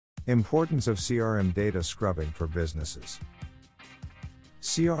Importance of CRM data scrubbing for businesses.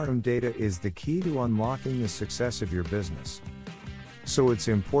 CRM data is the key to unlocking the success of your business. So it's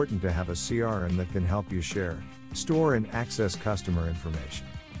important to have a CRM that can help you share, store and access customer information.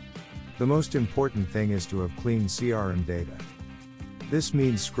 The most important thing is to have clean CRM data. This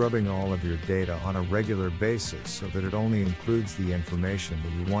means scrubbing all of your data on a regular basis so that it only includes the information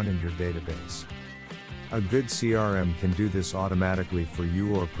that you want in your database. A good CRM can do this automatically for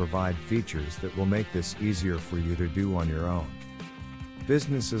you or provide features that will make this easier for you to do on your own.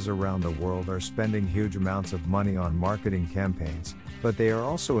 Businesses around the world are spending huge amounts of money on marketing campaigns, but they are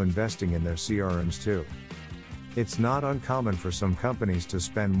also investing in their CRMs too. It's not uncommon for some companies to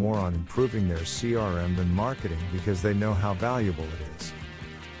spend more on improving their CRM than marketing because they know how valuable it is.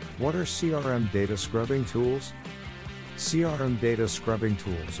 What are CRM data scrubbing tools? CRM data scrubbing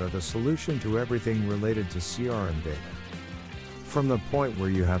tools are the solution to everything related to CRM data. From the point where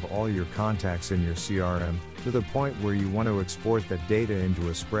you have all your contacts in your CRM, to the point where you want to export that data into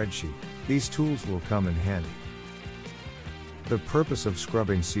a spreadsheet, these tools will come in handy. The purpose of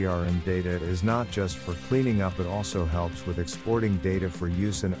scrubbing CRM data is not just for cleaning up, it also helps with exporting data for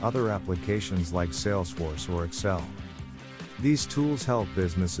use in other applications like Salesforce or Excel. These tools help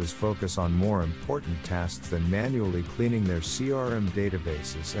businesses focus on more important tasks than manually cleaning their CRM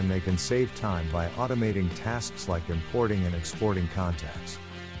databases, and they can save time by automating tasks like importing and exporting contacts.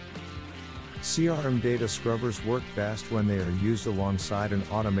 CRM data scrubbers work best when they are used alongside an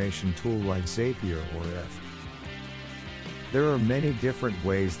automation tool like Zapier or If. There are many different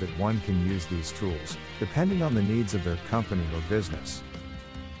ways that one can use these tools, depending on the needs of their company or business.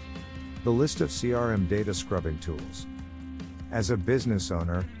 The list of CRM data scrubbing tools. As a business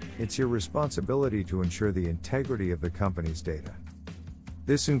owner, it's your responsibility to ensure the integrity of the company's data.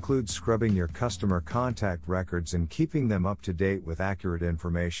 This includes scrubbing your customer contact records and keeping them up to date with accurate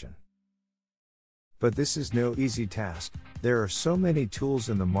information. But this is no easy task. There are so many tools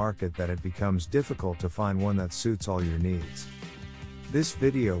in the market that it becomes difficult to find one that suits all your needs. This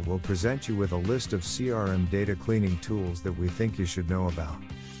video will present you with a list of CRM data cleaning tools that we think you should know about.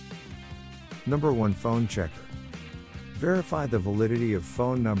 Number 1. Phone Checker. Verify the validity of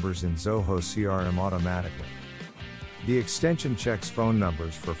phone numbers in Zoho CRM automatically. The extension checks phone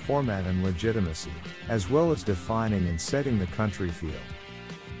numbers for format and legitimacy, as well as defining and setting the country field.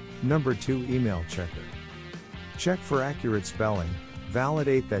 Number 2. Email Checker. Check for accurate spelling,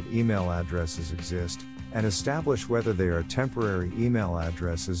 validate that email addresses exist, and establish whether they are temporary email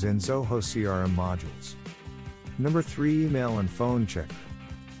addresses in Zoho CRM modules. Number 3. Email and Phone Checker.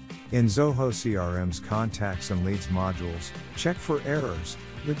 In Zoho CRM's Contacts and Leads modules, check for errors,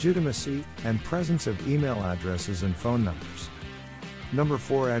 legitimacy, and presence of email addresses and phone numbers. Number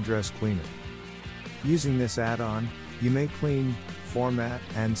 4. Address Cleaner. Using this add-on, you may clean, format,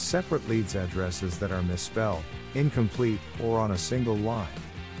 and separate leads addresses that are misspelled, incomplete, or on a single line.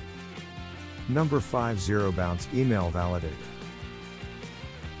 Number 5. Zerobounce Email Validator.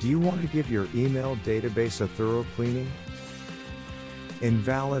 Do you want to give your email database a thorough cleaning?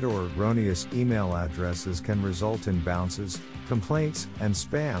 Invalid or erroneous email addresses can result in bounces, complaints, and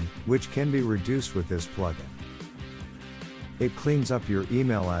spam, which can be reduced with this plugin. It cleans up your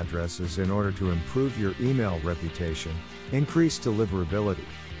email addresses in order to improve your email reputation, increase deliverability,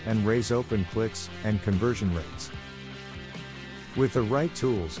 and raise open clicks and conversion rates. With the right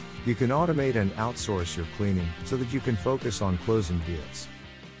tools, you can automate and outsource your cleaning so that you can focus on closing deals.